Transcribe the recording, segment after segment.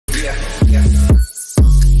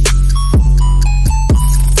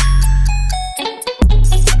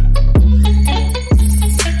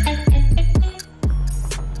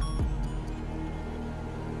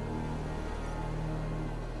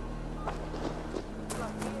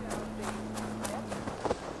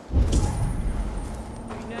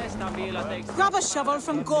Grab a shovel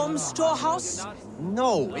from Gorm's storehouse?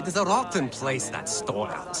 No, it is a rotten place, that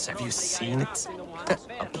storehouse. Have you seen it?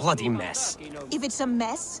 A bloody mess. If it's a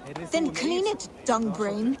mess, then clean it,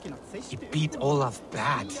 dung-brain. He beat Olaf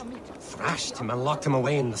bad. Thrashed him and locked him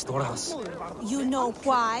away in the storehouse. You know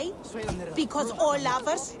why? Because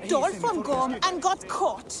Olafur stole from Gorm and got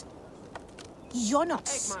caught. You're not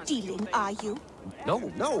stealing, are you? No,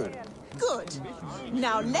 no. Good.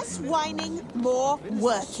 Now less whining, more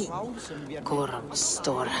working. Gorm's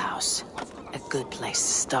storehouse. A good place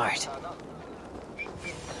to start.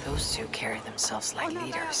 Those two carry themselves like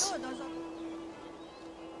leaders.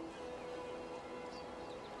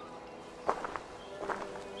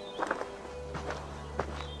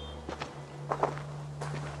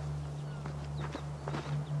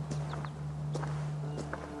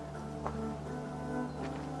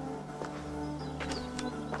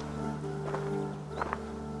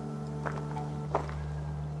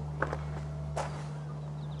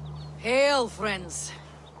 Hail, friends.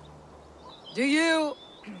 Do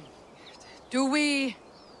we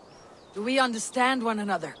understand one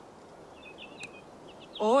another?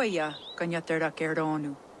 Oya, kanyatera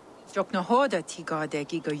keronu. Jokna hoda tigade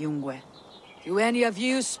giga yungwe. Do any of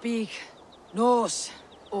you speak Norse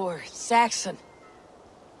or Saxon?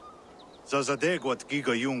 Zazadegwat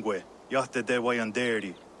giga yungwe, yahte de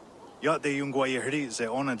wayanderi. Yahte yungwa yehri ze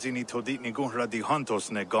onadzini toditni gunra di hantos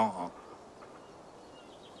ne ga'a.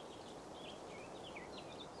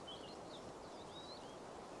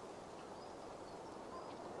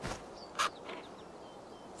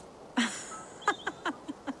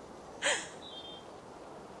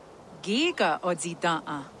 Giga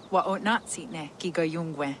odzida'a, wa otnatsi ne giga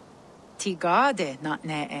yungwe. Tigade not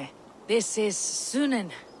ne. This is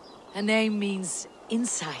Sýnin. Her name means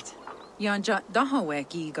insight. Yanja dahawe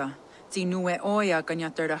giga, zinue oya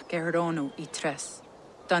ganyatera keronu itres.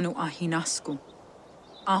 Danu ahinasku.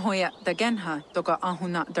 Ahoya dagenha toga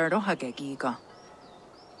ahuna darohage giga.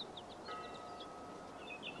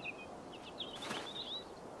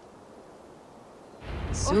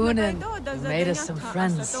 Sýnin, you made us some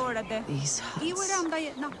friends. These huts and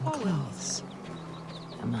clothes.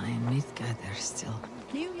 Am I in Midgard still?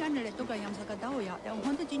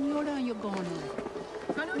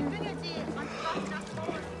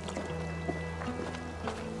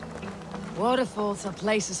 Waterfalls are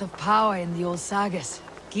places of power in the old sagas.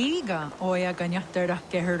 Giga oya ganyatera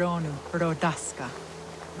keronu rodaska.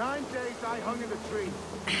 9 days I hung in the tree.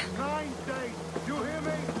 9 days. You hear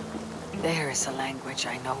me? There is a language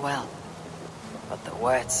I know well, but the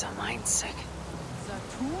words are mind-sick.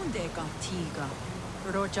 Zatunde gantiga,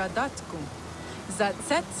 rojadatku,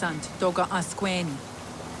 zatsetsant doga asqueni,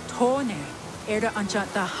 tone, erda ancha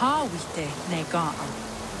da hawite negaa.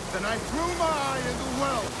 Then I threw my eye in the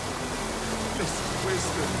well. This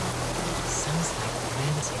wisdom. Sounds like the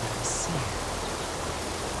ranting of a sea.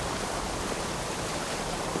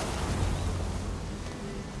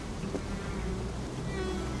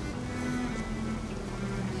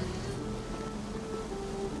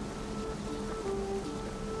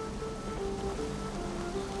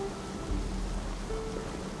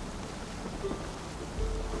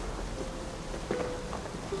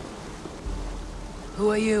 Who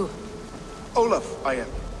are you? Olaf, I am.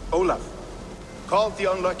 Olaf. Called the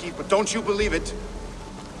unlucky, but don't you believe it?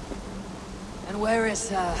 And where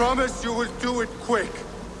is, Promise you will do it quick.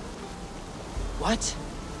 What?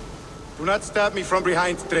 Do not stab me from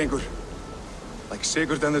behind, Drengur. Like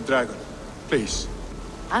Sigurd and the dragon. Please.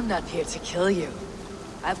 I'm not here to kill you.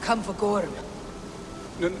 I've come for Gorm.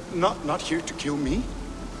 Not here to kill me?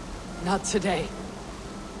 Not today.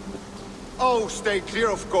 Oh, stay clear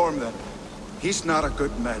of Gorm, then. He's not a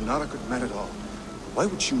good man, not a good man at all. Why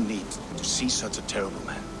would you need to see such a terrible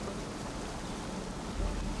man?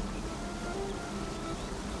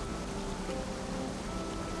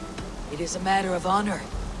 It is a matter of honor.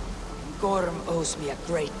 Gorm owes me a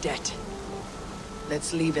great debt.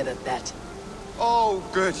 Let's leave it at that. Oh,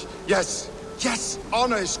 good. Yes. Yes,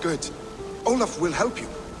 honor is good. Olaf will help you.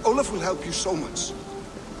 Olaf will help you so much.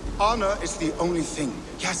 Honor is the only thing.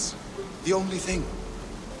 Yes, the only thing.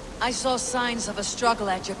 I saw signs of a struggle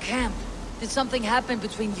at your camp. Did something happen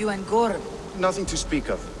between you and Gorm? Nothing to speak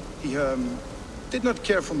of. He, did not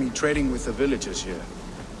care for me trading with the villagers here.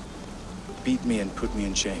 Beat me and put me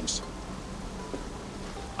in chains.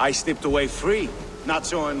 I slipped away free. Not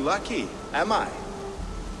so unlucky, am I?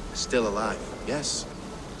 Still alive, yes.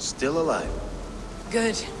 Still alive.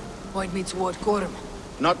 Good. Point me toward Gorm.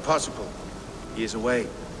 Not possible. He is away.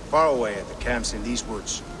 Far away at the camps in these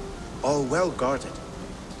woods. All well guarded.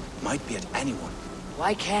 Might be at anyone.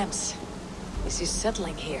 Why camps? Is he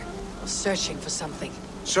settling here? Or searching for something?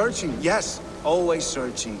 Searching, yes. Always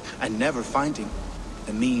searching, and never finding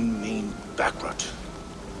the mean backrot.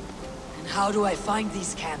 And how do I find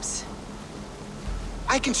these camps?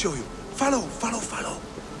 I can show you. Follow, follow, follow.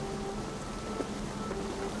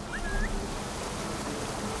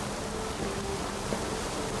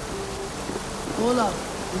 Olaf,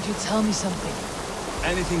 would you tell me something?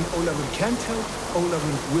 Anything Olafur can tell,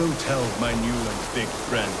 Olafur will tell my new and big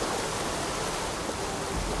friend.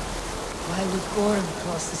 Why would Gorm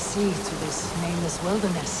cross the sea to this nameless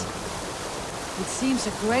wilderness? It seems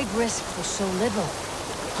a great risk for so little.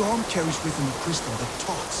 Gorm carries with him a crystal that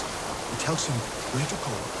talks. It tells him where to go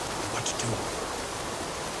and what to do.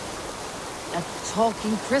 A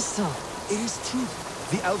talking crystal. It is true.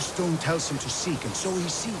 The elf stone tells him to seek, and so he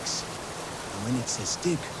seeks. And when it says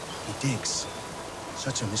dig, he digs.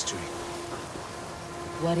 Such a mystery.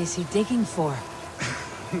 What is he digging for?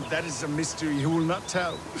 That is a mystery he will not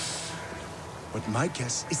tell. But my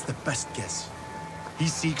guess is the best guess. He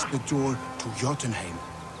seeks the door to Jotunheim.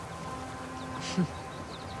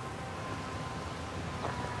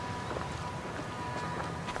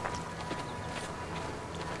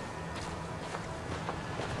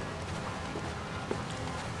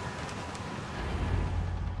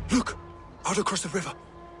 Look! Out across the river.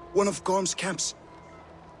 One of Gorm's camps.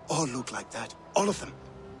 All look like that. All of them.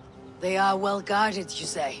 They are well guarded, you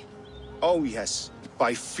say? Oh, yes.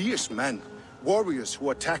 By fierce men. Warriors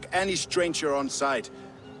who attack any stranger on sight.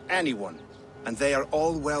 Anyone. And they are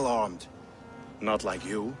all well armed. Not like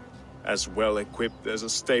you. As well equipped as a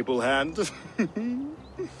stable hand.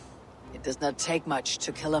 It does not take much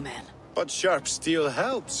to kill a man. But sharp steel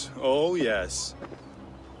helps. Oh, yes.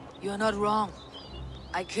 You're not wrong.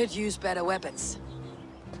 I could use better weapons.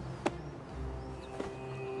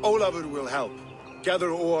 Olafur will help.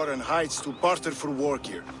 Gather ore and hides to barter for war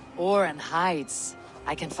gear. Ore and hides.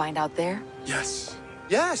 I can find out there? Yes.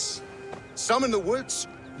 Yes! Some in the woods,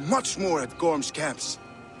 much more at Gorm's camps.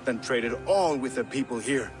 Then traded all with the people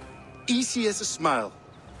here. Easy as a smile.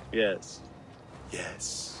 Yes.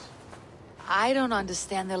 Yes. I don't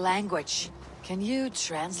understand the language. Can you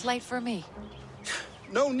translate for me?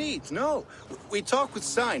 No need, no. We talk with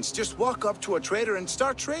signs. Just walk up to a trader and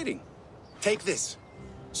start trading. Take this.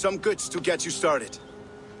 Some goods to get you started.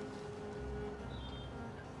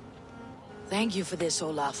 Thank you for this,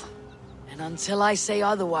 Olaf. And until I say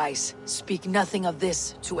otherwise, speak nothing of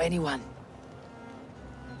this to anyone.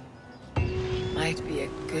 Might be a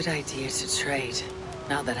good idea to trade,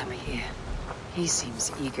 now that I'm here. He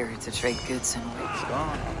seems eager to trade goods and ways.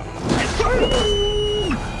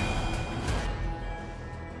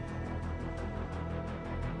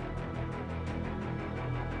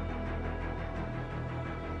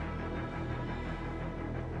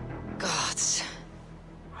 Gods.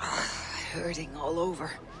 Hurting all over.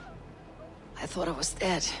 I thought I was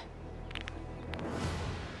dead.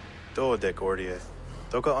 Dode Gordie.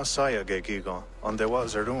 Doga an Sayag e Gigon, on de wa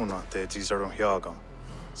Zeruna de Zerun Hyagam.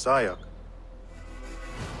 Sayag.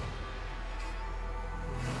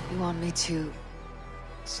 You want me to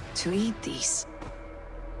eat these?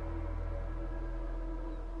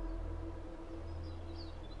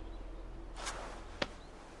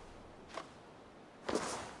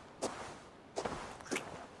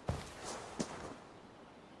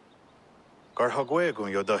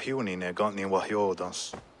 Garhaguegun yo da hiuni ne gantni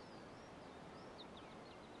wahyodans.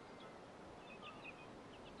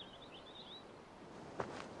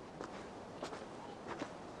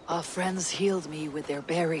 Our friends healed me with their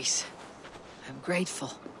berries. I'm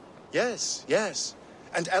grateful. Yes, yes.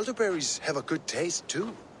 And elderberries have a good taste,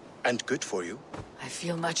 too. And good for you. I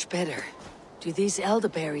feel much better. Do these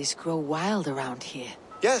elderberries grow wild around here?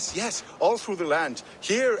 Yes, yes. All through the land.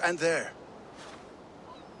 Here and there.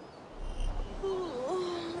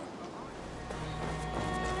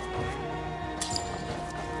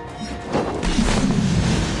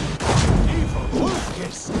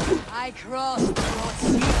 I crossed the broad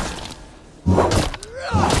sea.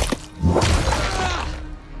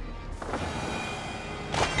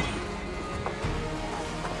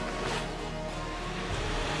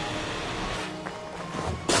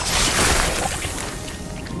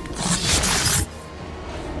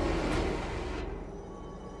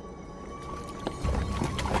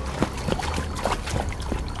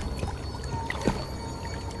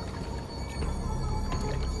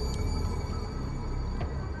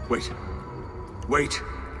 Wait. Wait.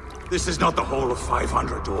 This is not the whole of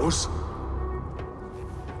 500 doors.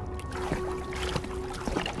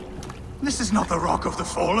 This is not the Rock of the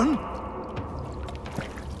Fallen.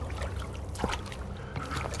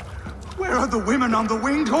 Where are the women on the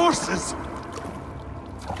winged horses?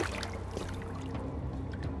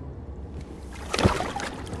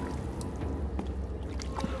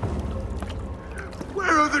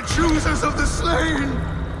 choosers of the slain!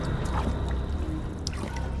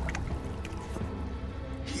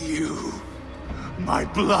 You, my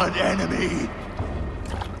blood enemy!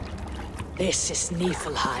 This is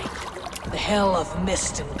Niflheim, the hell of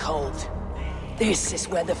mist and cold. This is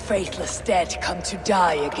where the faithless dead come to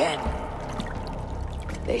die again.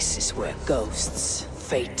 This is where ghosts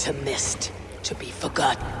fade to mist, to be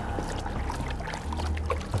forgotten.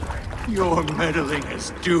 Your meddling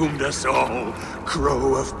has doomed us all,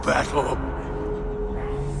 Crow of Battle.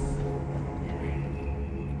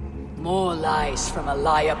 More lies from a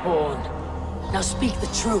liar born. Now speak the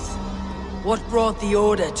truth. What brought the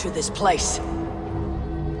Order to this place?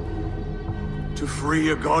 To free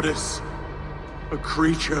a goddess, a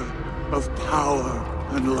creature of power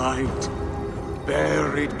and light,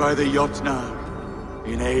 buried by the Jotnar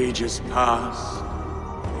in ages past.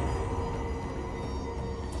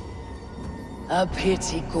 A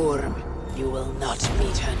pity, Gorm. You will not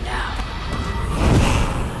meet her now.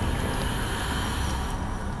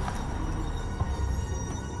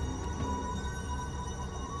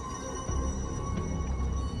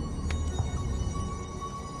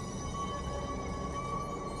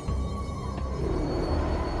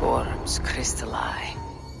 Gorm's crystal eye.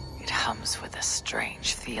 It hums with a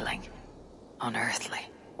strange feeling. Unearthly.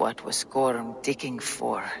 What was Gorm digging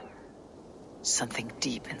for? Something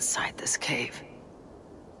deep inside this cave.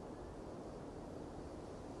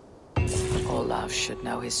 Olaf should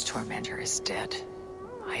know his tormentor is dead.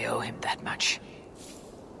 I owe him that much.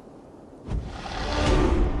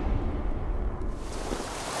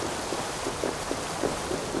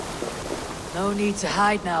 No need to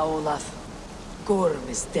hide now, Olaf. Gorm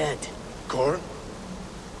is dead. Gorm?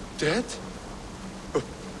 Dead?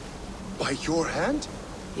 By your hand?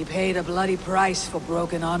 He paid a bloody price for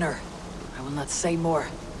broken honor. I will not say more.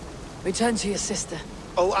 Return to your sister.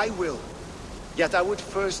 Oh, I will. Yet I would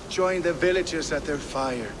first join the villagers at their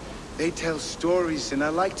fire. They tell stories and I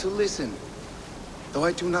like to listen, though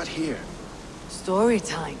I do not hear. Story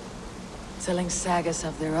time. Telling sagas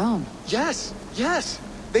of their own. Yes, yes!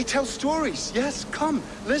 They tell stories. Yes, come,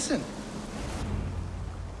 listen.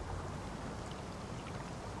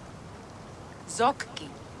 Zokki.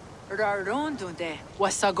 Rarondunde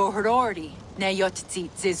wasagohrori ne yotzi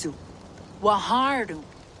zizu. Waharu.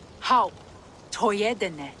 How.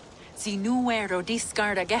 Toyedene. Zinuero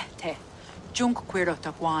discardagete.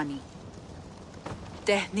 Junkquirotaquani.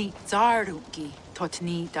 Tehni zarungi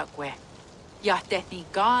totni dagwe. Ya tehni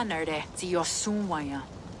ganare ziosumwaya.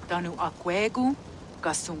 Danu akwegu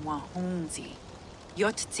gasumwa hunzi.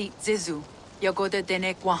 Yotzi zizu. Yagoda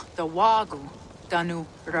denekwa the wagu. Danu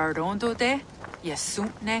rarondo de.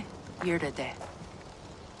 Yasutne Yerdade.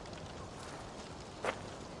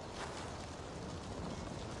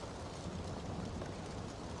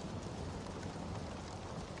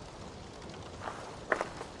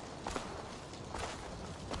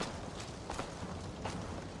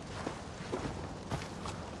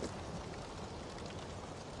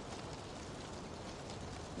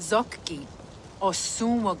 Zokki,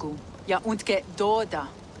 Osumagu, ya untke doda,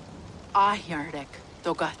 Ahjarek,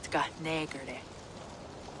 dogatka negerde.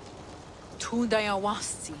 Tudaya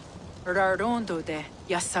wasti, rarondo de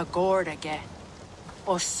yasagordage.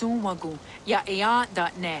 Osumagu, ya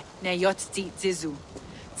eanda ne yotzi zizu.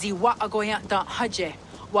 Zi wa agoya da haje,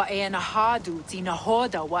 wa eanahadu zi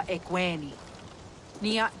nahoda wa ekweni.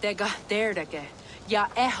 Nia dega derdage, ya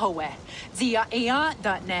ehoe, zi ya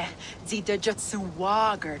eanda ne, zi de jutsu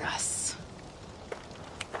wagardas.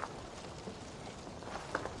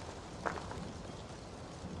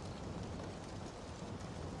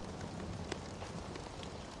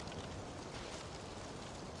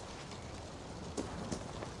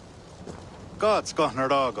 Gods got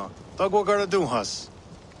naraga. Dagwagara duhas.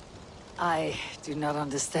 I do not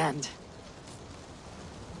understand.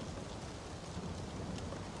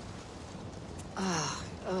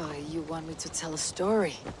 You want me to tell a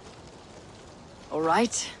story? All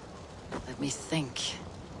right. Let me think.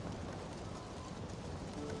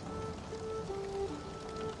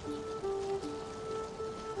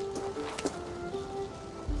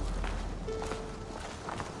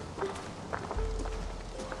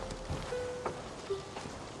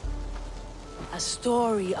 A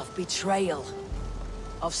story of betrayal,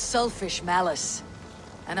 of selfish malice,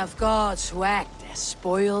 and of gods who act as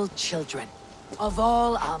spoiled children. Of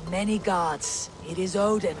all our many gods, it is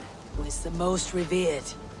Odin who is the most revered.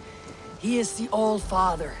 He is the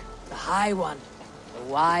All-Father, the High One,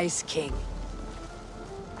 the Wise King.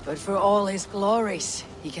 But for all his glories,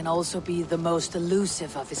 he can also be the most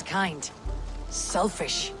elusive of his kind.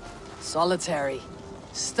 Selfish, solitary,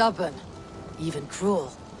 stubborn, even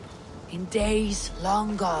cruel. In days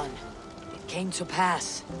long gone, it came to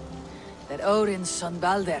pass that Odin's son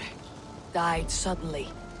Balder died suddenly,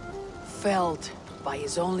 felled by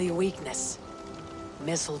his only weakness,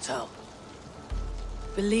 mistletoe.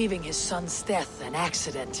 Believing his son's death an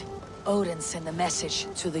accident, Odin sent a message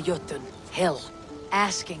to the Jotun, Hel,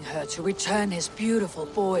 asking her to return his beautiful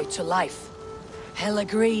boy to life. Hel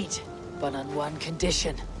agreed, but on one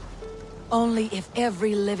condition. Only if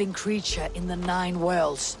every living creature in the 9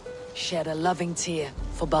 worlds shed a loving tear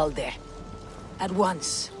for Balder. At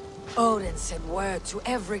once, Odin sent word to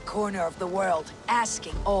every corner of the world,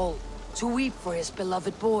 asking all to weep for his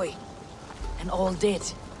beloved boy. And all did,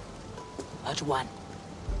 but one.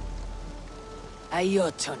 A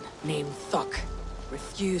Jotun named Thok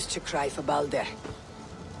refused to cry for Balder.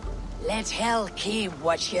 Let Hel keep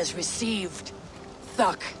what she has received,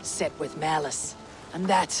 Thok said with malice. And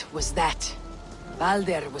that was that.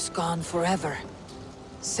 Balder was gone forever.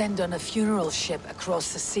 Sent on a funeral ship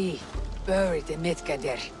across the sea, buried in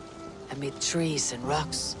Midgardr, amid trees and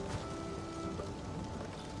rocks.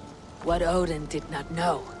 What Odin did not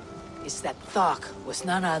know is that Thok was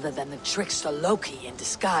none other than the trickster Loki in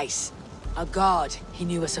disguise. A god he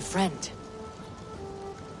knew as a friend.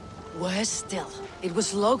 Worse still, it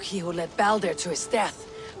was Loki who led Balder to his death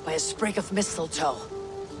by a sprig of mistletoe.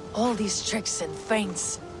 All these tricks and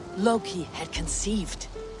feints Loki had conceived.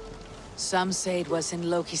 Some say it was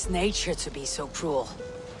in Loki's nature to be so cruel.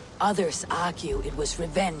 Others argue it was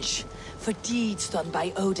revenge for deeds done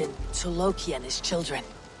by Odin to Loki and his children.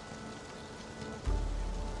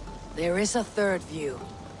 There is a third view,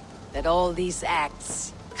 that all these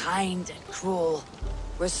acts, kind and cruel,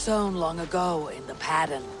 were sown long ago in the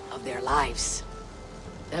pattern of their lives.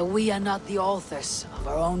 That we are not the authors of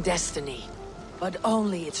our own destiny, but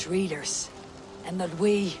only its readers. And that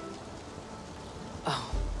we...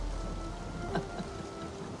 Oh.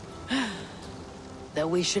 that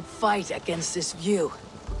we should fight against this view,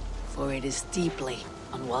 for it is deeply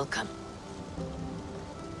unwelcome.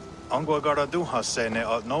 Angwa gara duha se ne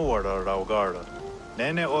at nowara raugara.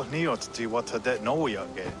 Nene oh niot ti wata det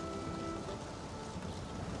noyage.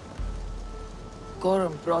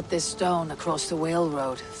 Gorm brought this stone across the whale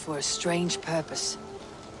road for a strange purpose.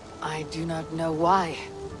 I do not know why,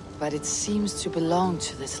 but it seems to belong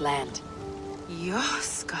to this land.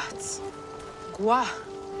 Yoskats. Gwa.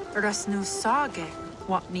 Rasnu sage.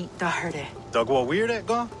 What neat daherde. Dagwa weird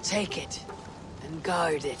go? Take it, and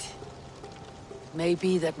guard it.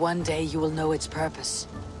 Maybe that one day you will know its purpose.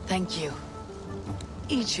 Thank you.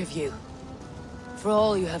 Each of you. For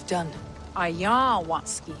all you have done. Aya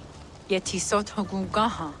watski. Yeti sotogun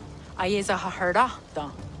gaha. Ayeza haharda.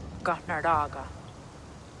 Gahnaraga.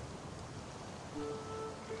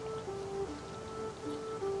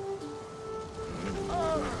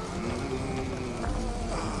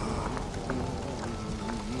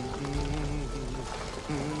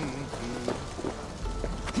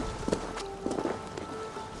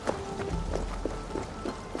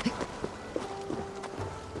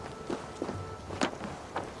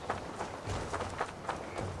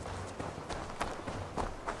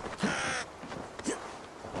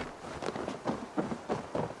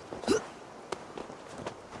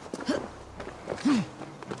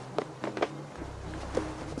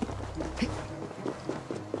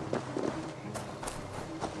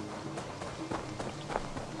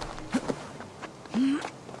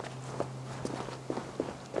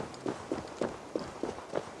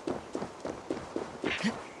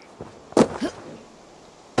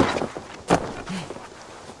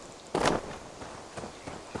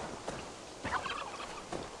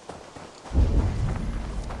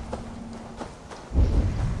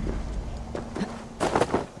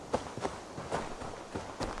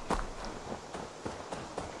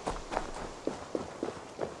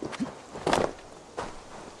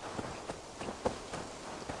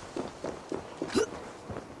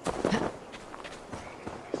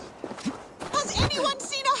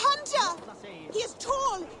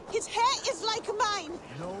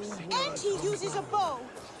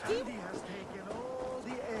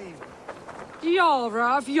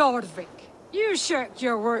 Jarl of Jorvik, you shirked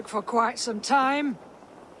your work for quite some time.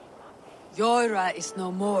 Jorah is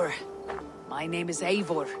no more. My name is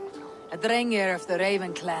Eivor, a Drengir of the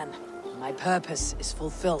Raven clan. My purpose is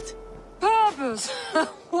fulfilled. Purpose?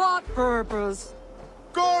 What purpose?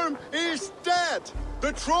 Gorm is dead!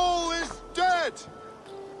 The troll is dead!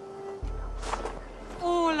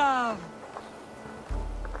 Olav!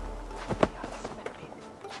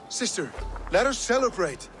 Sister, let us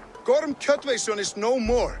celebrate. Gorm Kjötveson is no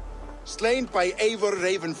more. Slain by Eivor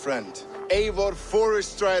Ravenfriend, Eivor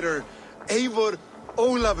Forest Strider, Eivor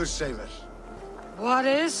Ólafursaver. What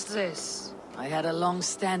is this? I had a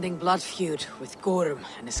long-standing blood feud with Gorm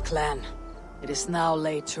and his clan. It is now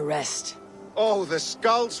laid to rest. Oh, the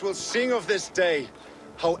skulls will sing of this day.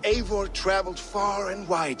 How Eivor traveled far and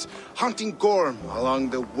wide, hunting Gorm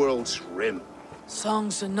along the world's rim.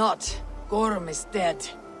 Songs or not, Gorm is dead.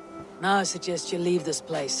 Now I suggest you leave this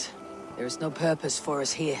place. There is no purpose for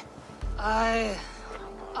us here. I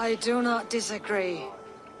do not disagree.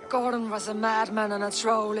 Gordon was a madman and a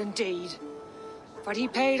troll indeed. But he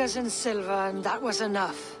paid us in silver, and that was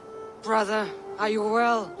enough. Brother, are you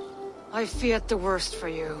well? I feared the worst for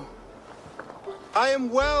you. I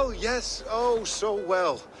am well, yes, oh, so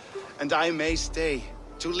well. And I may stay,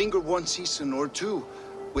 to linger one season or two,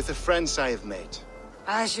 with the friends I have made.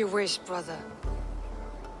 As you wish, brother.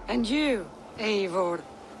 And you, Eivor,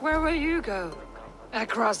 where will you go?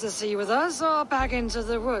 Across the sea with us, or back into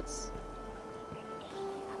the woods?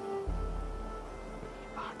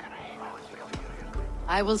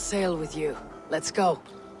 I will sail with you. Let's go.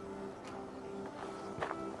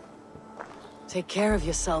 Take care of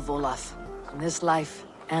yourself, Olaf. In this life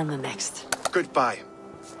and the next. Goodbye.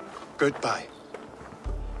 Goodbye.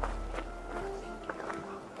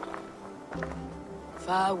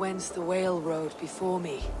 Far wends the whale road before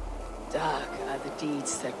me. Dark are the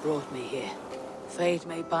deeds that brought me here. Fate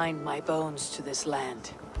may bind my bones to this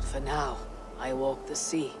land. But for now, I walk the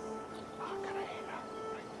sea.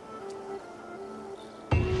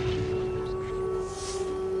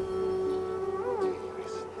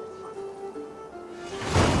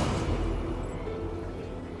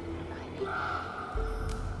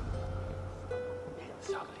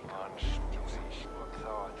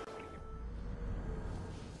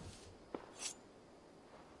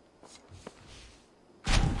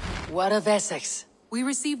 What of Essex? We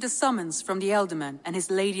received a summons from the Elderman and his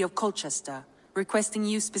Lady of Colchester, requesting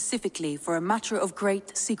you specifically for a matter of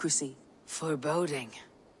great secrecy. Foreboding.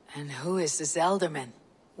 And who is this Elderman?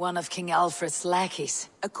 One of King Alfred's lackeys.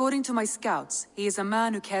 According to my scouts, he is a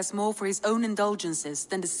man who cares more for his own indulgences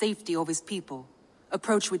than the safety of his people.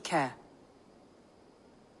 Approach with care.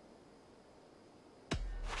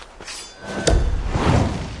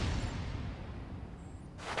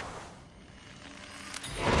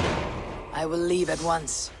 I will leave at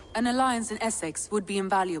once. An alliance in Essex would be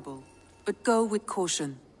invaluable, but go with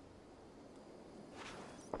caution.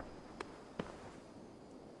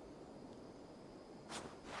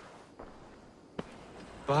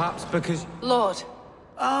 Perhaps because... Lord.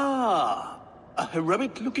 Ah, a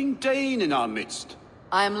heroic-looking Dane in our midst.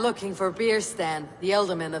 I am looking for Beerstan, the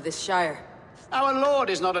Elderman of this shire. Our lord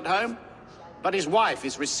is not at home, but his wife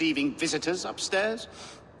is receiving visitors upstairs,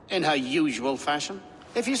 in her usual fashion.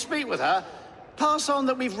 If you speak with her, pass on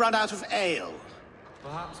that we've run out of ale.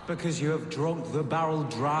 Perhaps because you have drunk the barrel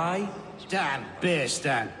dry? Damn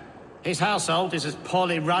Beerstan. His household is as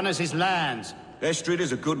poorly run as his lands. Estrid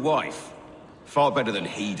is a good wife. Far better than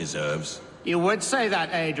he deserves. You would say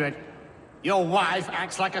that, Adrian. Your wife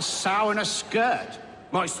acts like a sow in a skirt.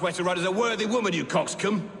 My sweater run is a worthy woman, you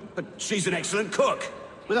coxcomb. But she's an excellent cook.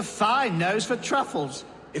 With a fine nose for truffles.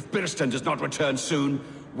 If Birston does not return soon,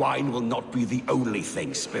 wine will not be the only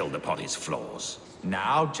thing spilled upon his floors.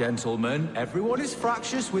 Now, gentlemen, everyone is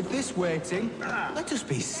fractious with this waiting. Let us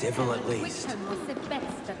be civil at least.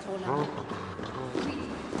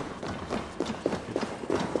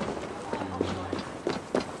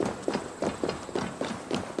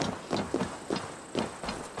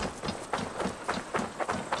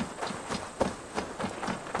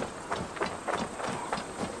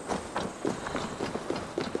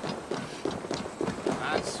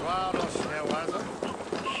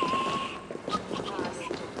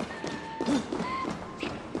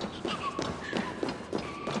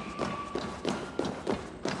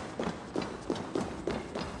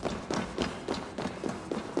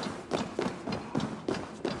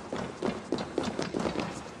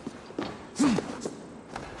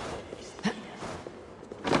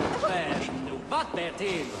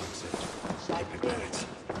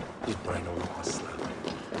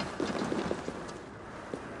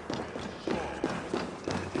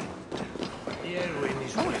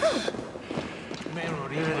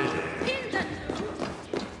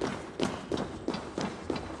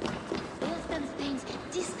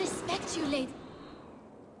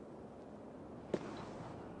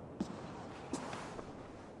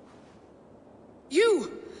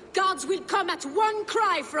 You! Gods will come at one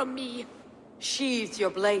cry from me! Sheathe your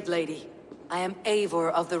blade, lady. I am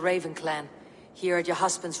Eivor of the Raven clan, here at your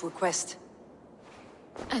husband's request.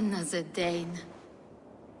 Another Dane.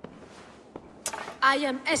 I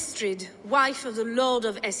am Estrid, wife of the Lord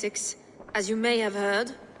of Essex. As you may have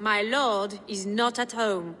heard, my lord is not at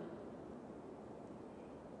home.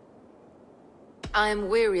 I'm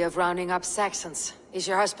weary of rounding up Saxons. Is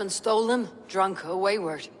your husband stolen, drunk, or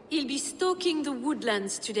wayward? He'll be stalking the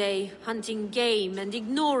woodlands today, hunting game and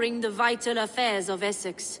ignoring the vital affairs of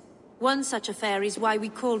Essex. One such affair is why we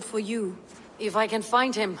called for you. If I can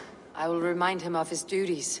find him, I will remind him of his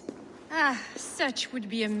duties. Such would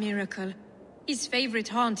be a miracle. His favorite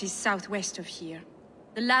haunt is southwest of here.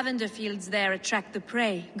 The lavender fields there attract the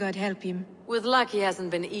prey, God help him. With luck he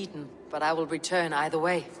hasn't been eaten, but I will return either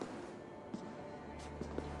way.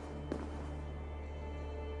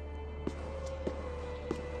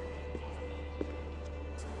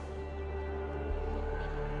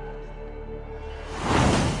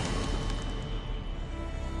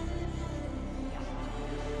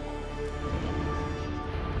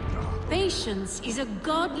 Patience is a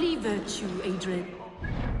godly virtue, Adrian.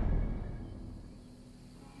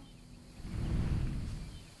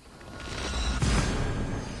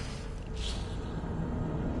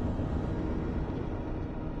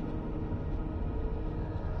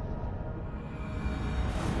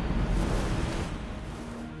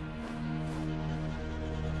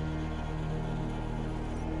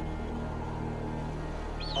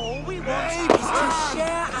 All we want is to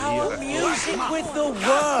share our music with the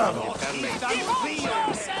world. Devote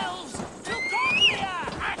yourselves to godlier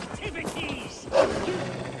activities!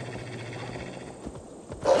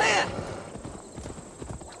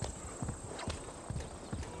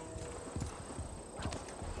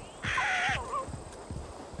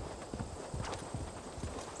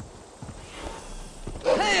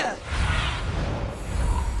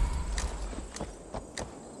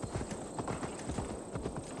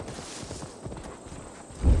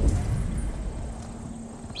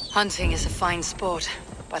 Hunting is a fine sport,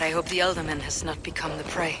 but I hope the Elderman has not become the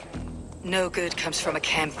prey. No good comes from a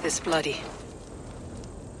camp this bloody.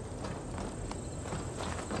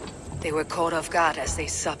 They were caught off guard as they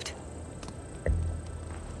supped.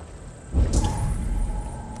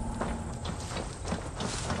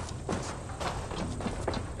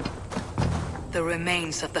 The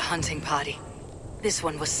remains of the hunting party. This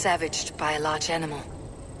one was savaged by a large animal.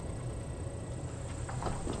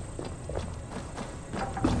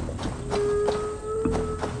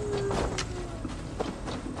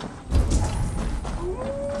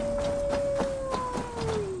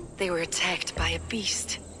 They were attacked by a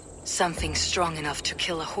beast. Something strong enough to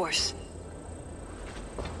kill a horse.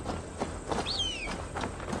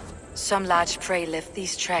 Some large prey left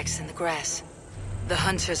these tracks in the grass. The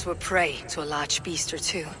hunters were prey to a large beast or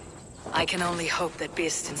two. I can only hope that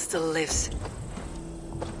Beastin still lives.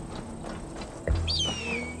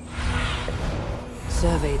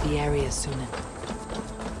 Survey the area, Sýnin.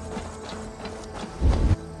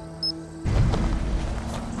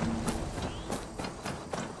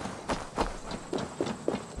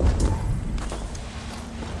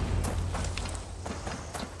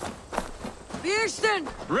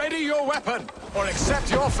 Ready your weapon, or accept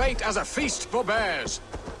your fate as a feast for bears.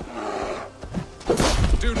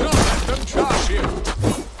 Do not let them charge you.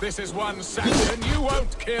 This is one Saxon you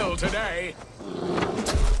won't kill today.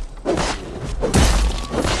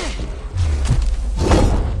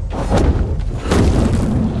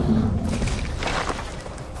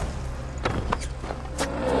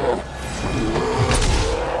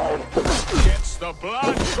 Gets the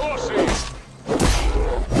blood coursing.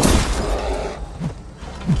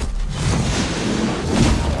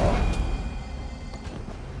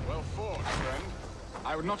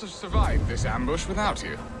 I would not have survived this ambush without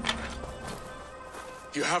you.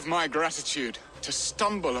 You have my gratitude to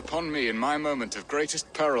stumble upon me in my moment of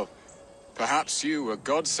greatest peril. Perhaps you were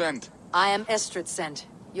God-sent. I am Estrid sent.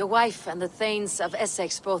 Your wife and the Thanes of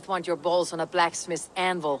Essex both want your balls on a blacksmith's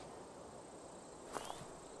anvil.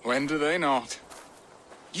 When do they not?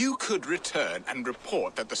 You could return and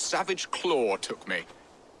report that the savage claw took me.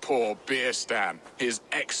 Poor Beerstan, his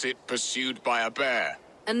exit pursued by a bear.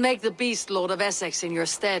 And make the beast Lord of Essex in your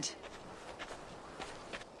stead.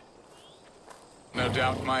 No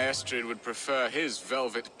doubt my Estrid would prefer his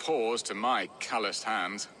velvet paws to my calloused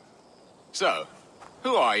hands. So,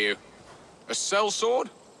 who are you? A sellsword?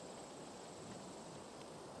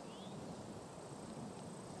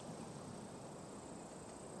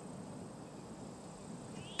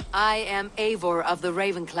 I am Eivor of the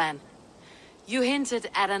Raven Clan. You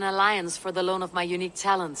hinted at an alliance for the loan of my unique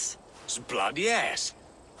talents. Blood, yes.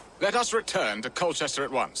 Let us return to Colchester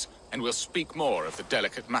at once, and we'll speak more of the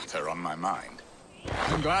delicate matter on my mind.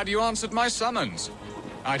 I'm glad you answered my summons.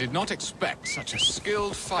 I did not expect such a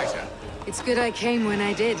skilled fighter. It's good I came when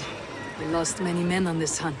I did. We lost many men on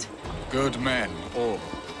this hunt. Good men, all.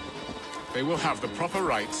 They will have the proper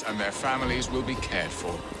rights, and their families will be cared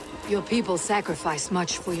for. Your people sacrificed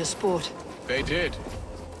much for your sport. They did.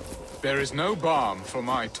 There is no balm for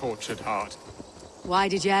my tortured heart. Why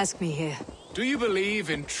did you ask me here? Do you believe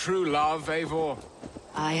in true love, Eivor?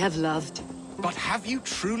 I have loved. But have you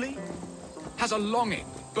truly? Has a longing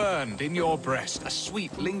burned in your breast, a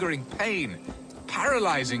sweet, lingering pain,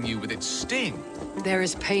 paralyzing you with its sting? There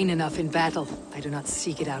is pain enough in battle. I do not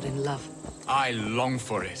seek it out in love. I long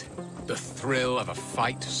for it. The thrill of a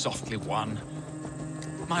fight softly won.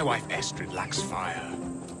 My wife Estrid lacks fire.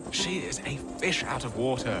 She is a fish out of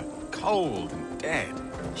water, cold and dead.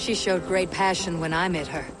 She showed great passion when I met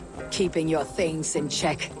her, keeping your things in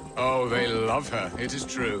check. Oh, they love her, it is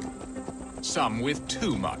true. Some with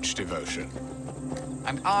too much devotion.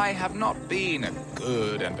 And I have not been a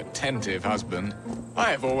good and attentive husband. I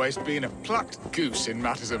have always been a plucked goose in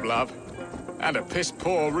matters of love. And a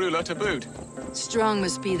piss-poor ruler to boot. Strong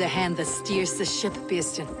must be the hand that steers the ship,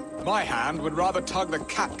 Beaston. My hand would rather tug the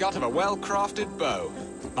catgut of a well-crafted bow.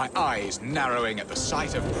 My eyes narrowing at the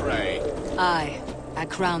sight of prey. Aye, a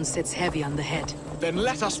crown sits heavy on the head. Then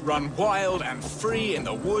let us run wild and free in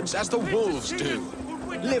the woods as the wolves do.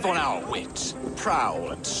 Live on our wits,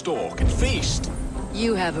 prowl and stalk and feast.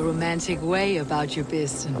 You have a romantic way about you,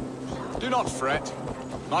 Beaston. Do not fret.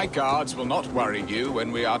 My guards will not worry you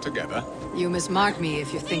when we are together. You must mark me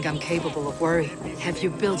if you think I'm capable of worry. Have you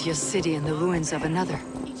built your city in the ruins of another?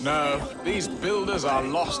 No, these builders are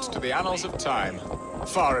lost to the annals of time.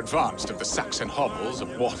 Far advanced of the Saxon hovels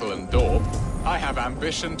of wattle and daub. I have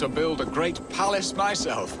ambition to build a great palace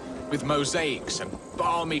myself, with mosaics and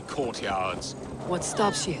balmy courtyards. What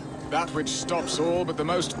stops you? That which stops all but the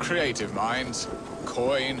most creative minds.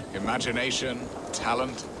 Coin, imagination,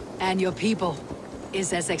 talent. And your people?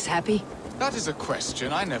 Is Essex happy? That is a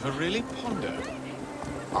question I never really pondered.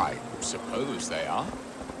 I suppose they are.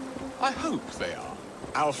 I hope they are.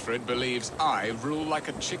 Alfred believes I rule like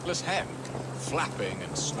a chickless hen, flapping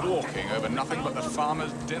and squawking over nothing but the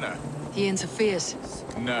farmer's dinner. He interferes.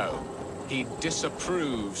 No, he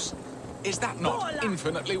disapproves. Is that not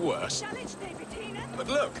infinitely worse? But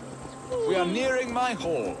look, we are nearing my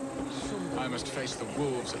hall. I must face the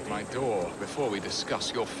wolves at my door before we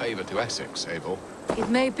discuss your favor to Essex, Eivor. It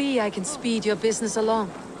may be I can speed your business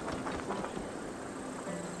along.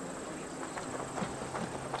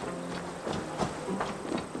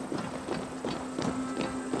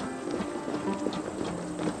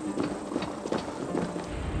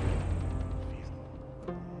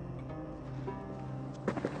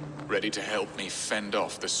 Ready to help me fend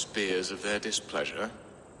off the spears of their displeasure?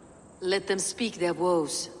 Let them speak their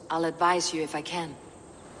woes. I'll advise you if I can.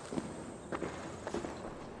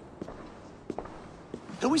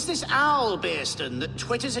 Who is this owl, Beaston, that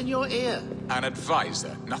twitters in your ear? An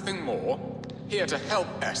advisor, nothing more. Here to help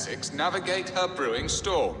Essex navigate her brewing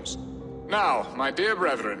storms. Now, my dear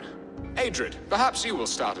brethren, Adrid, perhaps you will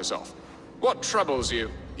start us off. What troubles you?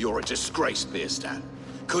 You're a disgrace, Beaston.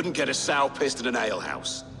 Couldn't get a sow pissed in an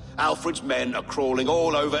alehouse. Alfred's men are crawling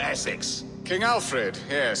all over Essex. King Alfred,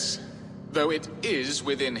 yes. Though it is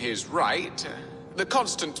within his right, the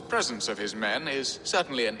constant presence of his men is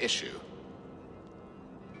certainly an issue.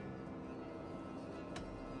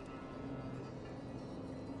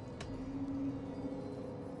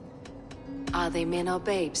 Are they men or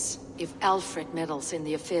babes? If Alfred meddles in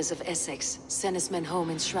the affairs of Essex, send his men home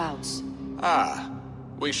in shrouds. Ah,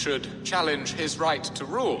 we should challenge his right to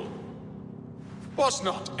rule. Was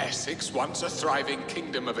not Essex once a thriving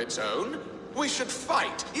kingdom of its own? We should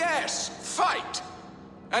fight, yes, fight!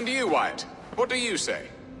 And you, Wyatt, what do you say?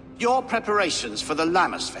 Your preparations for the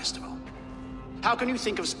Lammas festival. How can you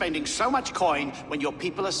think of spending so much coin when your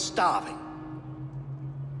people are starving?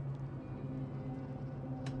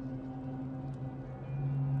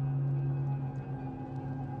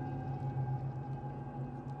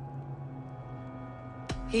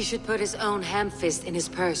 He should put his own ham-fist in his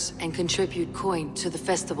purse and contribute coin to the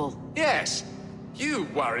festival. Yes, you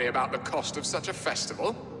worry about the cost of such a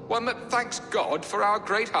festival, one that thanks God for our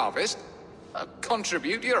great harvest.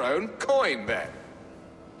 Contribute your own coin, then.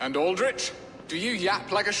 And Aldrich, do you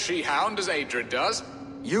yap like a she-hound as Adrid does?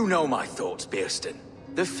 You know my thoughts, Beaston.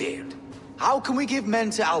 The feared. How can we give men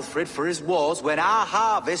to Alfred for his wars when our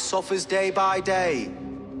harvest suffers day by day?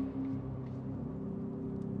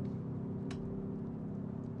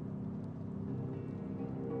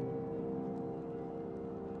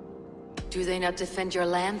 Do they not defend your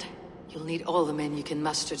land? You'll need all the men you can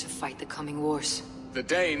muster to fight the coming wars. The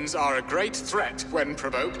Danes are a great threat when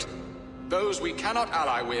provoked. Those we cannot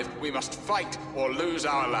ally with, we must fight or lose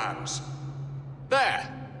our lands. There!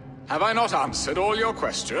 Have I not answered all your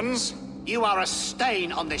questions? You are a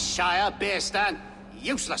stain on this shire, Beaston.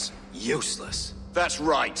 Useless. Useless? That's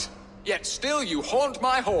right. Yet still you haunt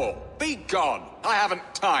my hall. Be gone! I haven't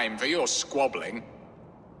time for your squabbling.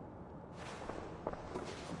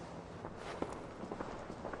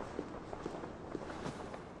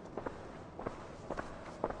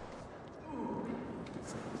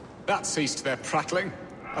 That ceased their prattling.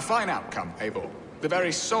 A fine outcome, Eivor. The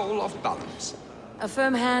very soul of balance. A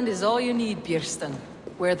firm hand is all you need, Björsten.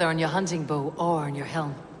 Whether on your hunting bow or on your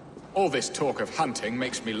helm. All this talk of hunting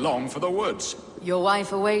makes me long for the woods. Your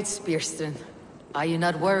wife awaits, Björsten. Are you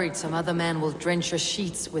not worried some other man will drench your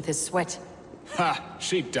sheets with his sweat? Ha!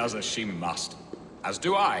 She does as she must. As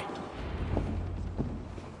do I.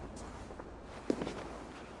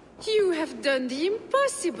 You have done the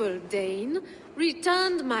impossible, Dane.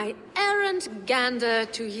 Returned my errant gander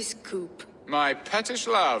to his coop. My pettish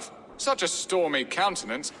love. Such a stormy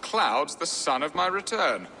countenance clouds the sun of my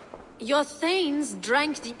return. Your thanes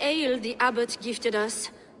drank the ale the abbot gifted us.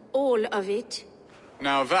 All of it.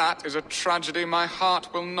 Now that is a tragedy my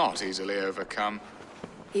heart will not easily overcome.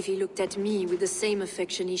 If he looked at me with the same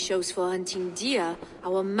affection he shows for hunting deer,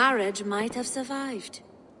 our marriage might have survived.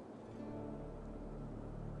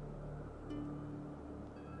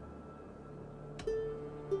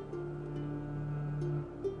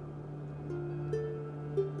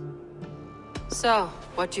 So,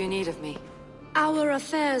 what do you need of me? Our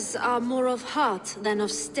affairs are more of heart than of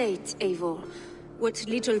state, Eivor. What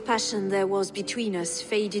little passion there was between us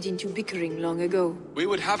faded into bickering long ago. We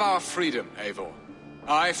would have our freedom, Eivor.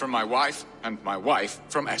 I from my wife, and my wife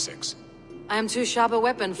from Essex. I am too sharp a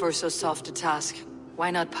weapon for so soft a task.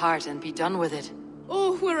 Why not part and be done with it?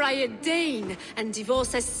 Oh, were I a Dane, and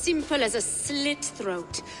divorce as simple as a slit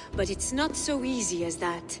throat. But it's not so easy as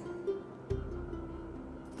that.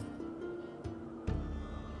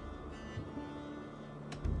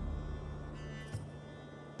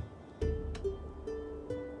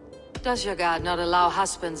 Does your god not allow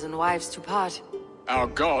husbands and wives to part? Our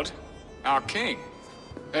god? Our king?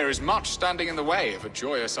 There is much standing in the way of a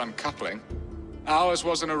joyous uncoupling. Ours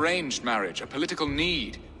was an arranged marriage, a political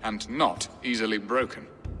need, and not easily broken.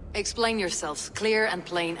 Explain yourselves, clear and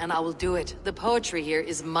plain, and I will do it. The poetry here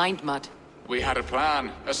is mind mud. We had a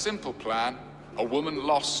plan, a simple plan. A woman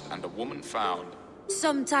lost and a woman found.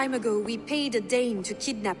 Some time ago, we paid a Dane to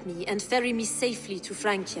kidnap me and ferry me safely to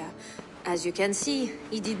Francia. As you can see,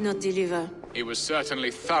 he did not deliver. He was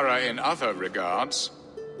certainly thorough in other regards.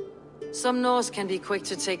 Some Norse can be quick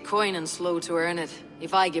to take coin and slow to earn it.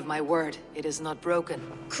 If I give my word, it is not broken.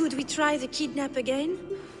 Could we try the kidnap again?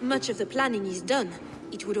 Much of the planning is done.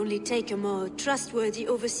 It would only take a more trustworthy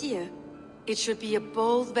overseer. It should be a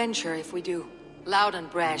bold venture if we do. Loud and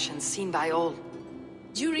brash and seen by all.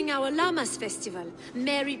 During our Llamas festival,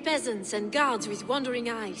 merry peasants and guards with wandering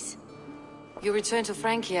eyes. Your return to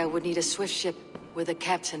Francia would need a swift ship, with a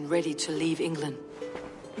captain ready to leave England.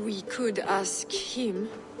 We could ask him.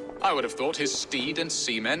 I would have thought his steed and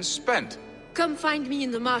seamen spent. Come find me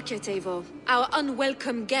in the market, Eivor. Our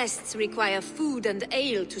unwelcome guests require food and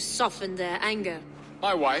ale to soften their anger.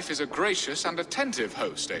 My wife is a gracious and attentive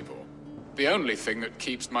host, Eivor. The only thing that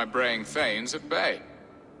keeps my braying thanes at bay.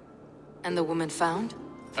 And the woman found?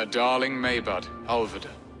 A darling Maybud,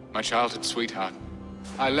 Ulvida, my childhood sweetheart.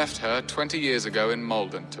 I left her 20 years ago in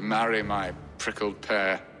Malden to marry my prickled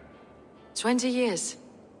pear. 20 years?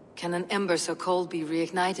 Can an ember so cold be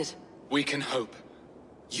reignited? We can hope.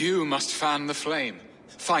 You must fan the flame.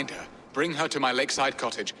 Find her, bring her to my lakeside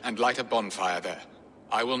cottage, and light a bonfire there.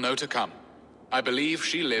 I will know to come. I believe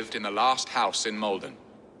she lived in the last house in Malden.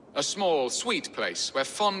 A small, sweet place where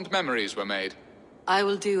fond memories were made. I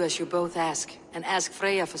will do as you both ask, and ask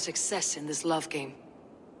Freya for success in this love game.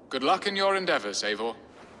 Good luck in your endeavors, Eivor.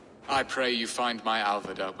 I pray you find my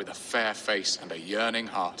Alvida with a fair face and a yearning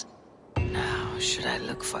heart. Now, should I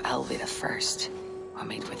look for Alvida first, or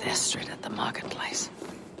meet with Estrid at the marketplace?